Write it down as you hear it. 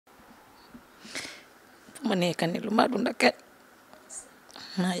ma nekk ni lu ma dunda kenn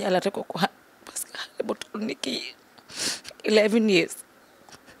ma yàlla rek ko xam parce que xale bu toll ni kii 11 years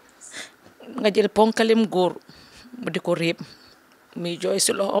nga jël ponkalim góor mu di ko réeb muy jooy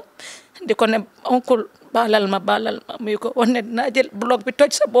si loxoom di ko ne oncle balal ma muy ko wax ne dinaa jël bloc bi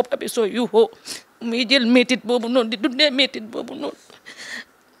toj sa bopp bi soo yuuxoo muy jël métit boobu noonu di dundee métit boobu noonu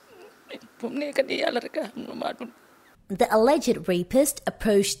fu mu nekk nii yàlla rek a xam lu maa dund. The alleged rapist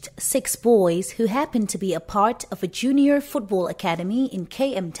approached 6 boys who happened to be a part of a junior football academy in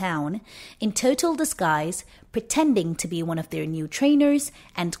KM Town in total disguise, pretending to be one of their new trainers,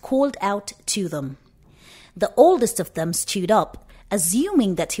 and called out to them. The oldest of them stood up,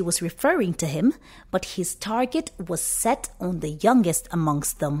 assuming that he was referring to him, but his target was set on the youngest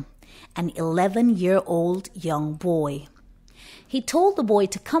amongst them, an 11-year-old young boy. He told the boy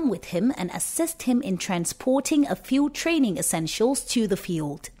to come with him and assist him in transporting a few training essentials to the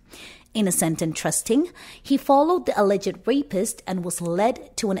field. Innocent and trusting, he followed the alleged rapist and was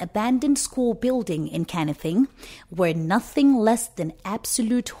led to an abandoned school building in Canifing, where nothing less than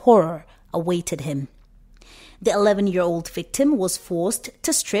absolute horror awaited him. The 11-year-old victim was forced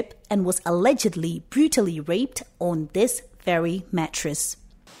to strip and was allegedly brutally raped on this very mattress.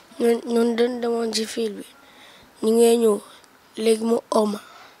 Léegi mu oma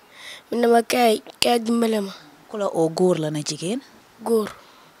mi ne ma kaay dimbale ma. ku la oo góor la na jigéen. góor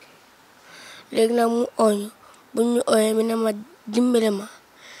léegi nag mu ooñu bu ñu ooyee mi ne ma dimbale ma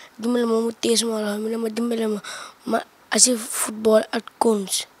mu téye suma loxo mi ne ma dimbale ma asi football at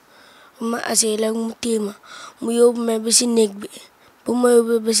cones ma asi léegi mu téye ma mu yóbbu ma ba si néeg bi bu ma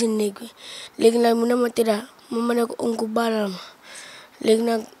yóbbu ba si néeg bi léegi nag mu ne ma tëdda ma ne ko onku baalal ma léegi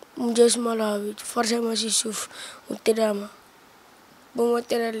nag mu jël suma loxo bi forcé ma si suuf mu tëdda ma. I'm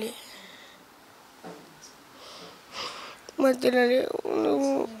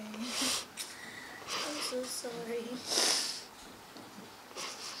so sorry.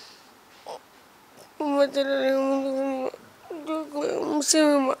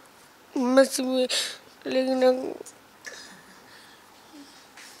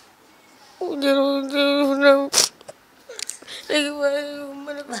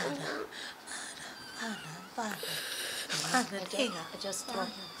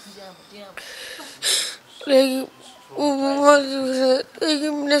 Like,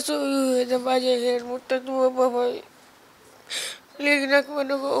 naso the baja hair, mutatu baba. Like,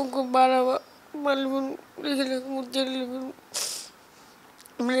 Nakmano, Uncle Bala, Malvin, like Mutil,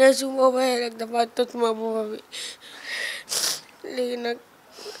 Minasum over here at the Batat Mababi. Like,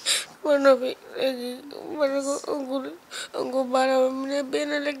 one of it, Uncle Bala,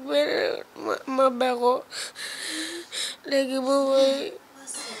 Bena like Bena, Mabago. Like a boy.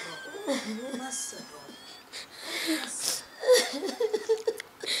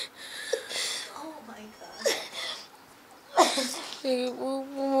 Oh my God.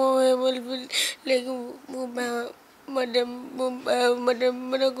 Madam,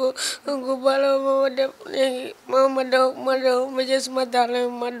 Manago, Uncle Bala, Madam,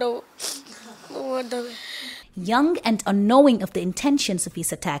 Young and unknowing of the intentions of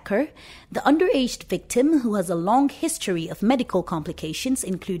his attacker, the underage victim, who has a long history of medical complications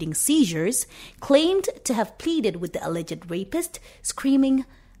including seizures, claimed to have pleaded with the alleged rapist, screaming,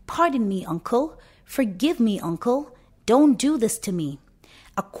 "Pardon me, uncle. Forgive me, uncle. Don't do this to me."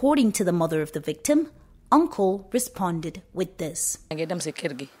 According to the mother of the victim, uncle responded with this.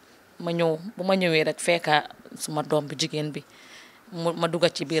 ma dugga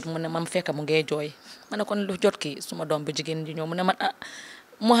ci biir mu ne mam fekk mu ngay jooy ma ne kon lu jot ki suma doom bi jigéen ji ñëw mu ne man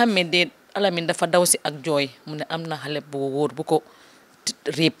Mohamed de Alamin dafa daw si ak jooy mu ne am na xale bu wóor bu ko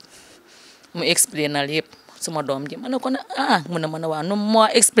riib mu explainal yëpp suma doom ji ma ne kon mu ne ma ne waa nu moo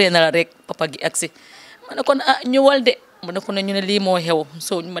explainal rek papa gi agsi ma ne kon ñëwal de mu ne ko ne ñu ne lii moo xew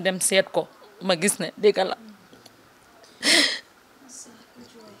so ma dem seet ko ma gis ne dégg la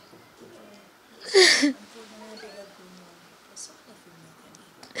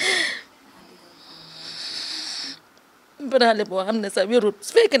Berale boo xam ne sa wérut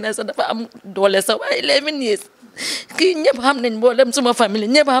su fekkee ne sa dafa am doole sa waaye 11 years kii ñëpp xam nañ mboolem suma famille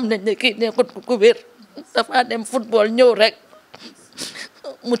ñëpp xam nañ ne kii nekkut ku wér dafa dem football ñëw rek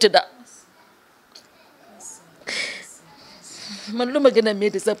mu tëdda man lu ma gën a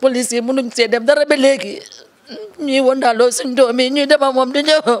métti sa police yi mënuñ see dem dara ba léegi ñuy wondaaloo suñ doom yi ñuy dema moom di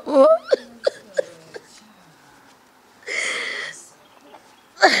ñëw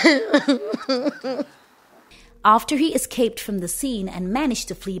After he escaped from the scene and managed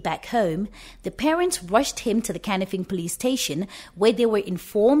to flee back home, the parents rushed him to the Canifing police station, where they were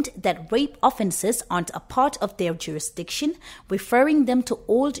informed that rape offences aren't a part of their jurisdiction, referring them to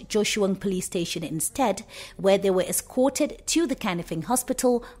Old Joshuang police station instead, where they were escorted to the Canifing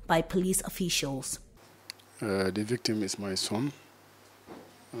hospital by police officials. The victim is my son.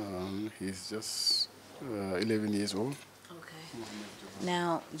 He's just 11 years old.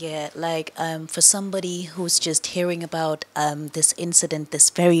 Now, for somebody who's just hearing about this incident, this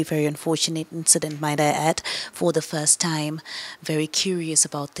very, very unfortunate incident, might I add, for the first time, very curious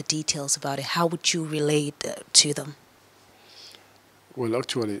about the details about it, how would you relate to them? Well,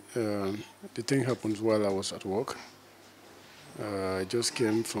 actually, the thing happened while I was at work. I just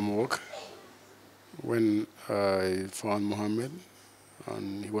came from work when I found Mohammed,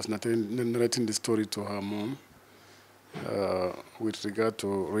 and he was narrating the story to her mom. With regard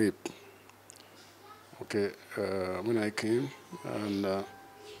to rape. Okay, when I came and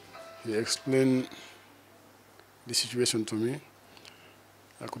he explained the situation to me,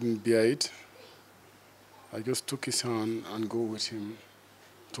 I couldn't bear it. I just took his hand and go with him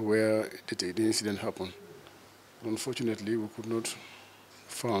to where the incident happened. But unfortunately, we could not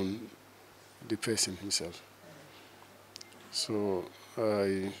find the person himself. So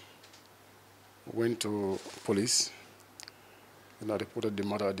I went to police, and I reported the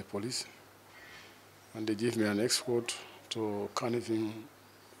matter at the police, and they gave me an escort to Canifing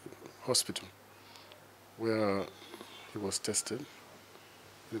Hospital, where he was tested.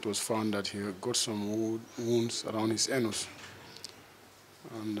 It was found that he got some wounds around his anus,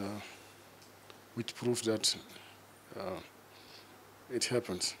 and which proved that it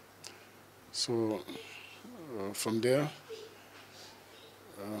happens. So from there,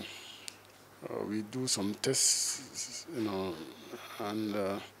 we do some tests, and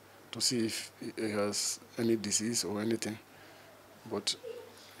to see if he has any disease or anything. But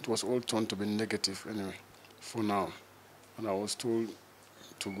it was all turned to be negative anyway, for now. And I was told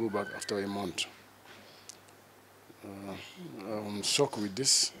to go back after a month. I'm shocked with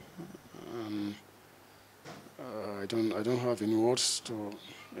this, and I don't have any words to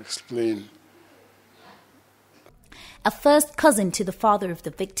explain. A first cousin to the father of the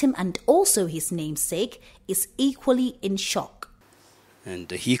victim and also his namesake is equally in shock.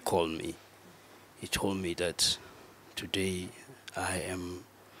 And he called me. He told me that today I am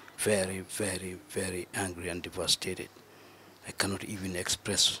very, very, very angry and devastated. I cannot even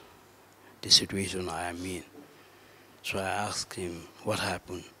express the situation I am in. So I asked him what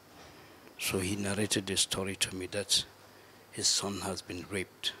happened. So he narrated the story to me that his son has been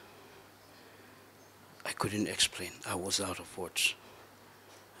raped. I couldn't explain. I was out of words.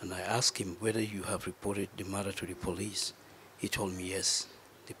 And I asked him whether you have reported the matter to the police. He told me yes.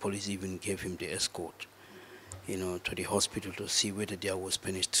 The police even gave him the escort, to the hospital to see whether there was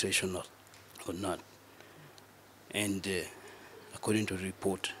penetration or not. And according to the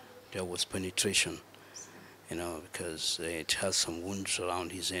report, there was penetration, because it has some wounds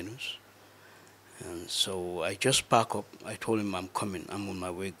around his anus. And so I just packed up. I told him I'm coming. I'm on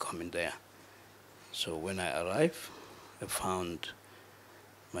my way coming there. So when I arrived, I found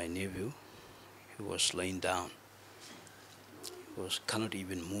my nephew. He was laying down. He cannot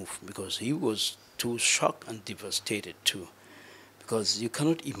even move because he was too shocked and devastated too. Because you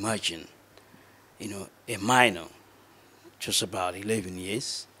cannot imagine, a minor, just about 11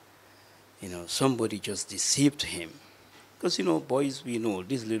 years, somebody just deceived him. Because, boys, we know,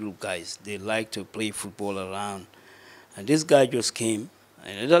 these little guys, they like to play football around. And this guy just came,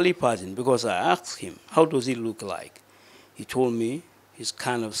 an elderly person, because I asked him, how does he look like? He told me he's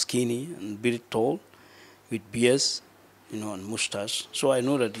kind of skinny and very tall, with beards, and mustache. So I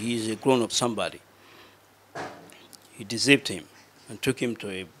know that he is a grown-up somebody. He deceived him and took him to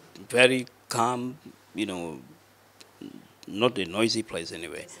a very calm, not a noisy place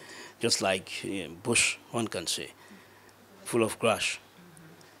anyway, just like bush, one can say, full of grass,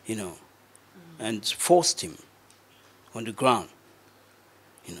 and forced him on the ground.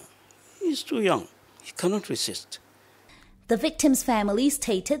 He's too young. He cannot resist. The victim's family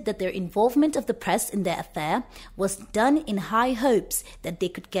stated that their involvement of the press in their affair was done in high hopes that they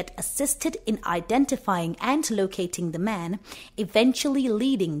could get assisted in identifying and locating the man, eventually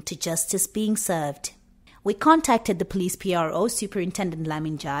leading to justice being served. We contacted the police PRO, Superintendent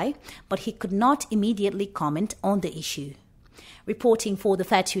Lamin Jai, but he could not immediately comment on the issue. Reporting for the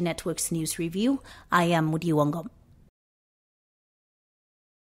Fatu Network's News Review, I am Mudi Wongom.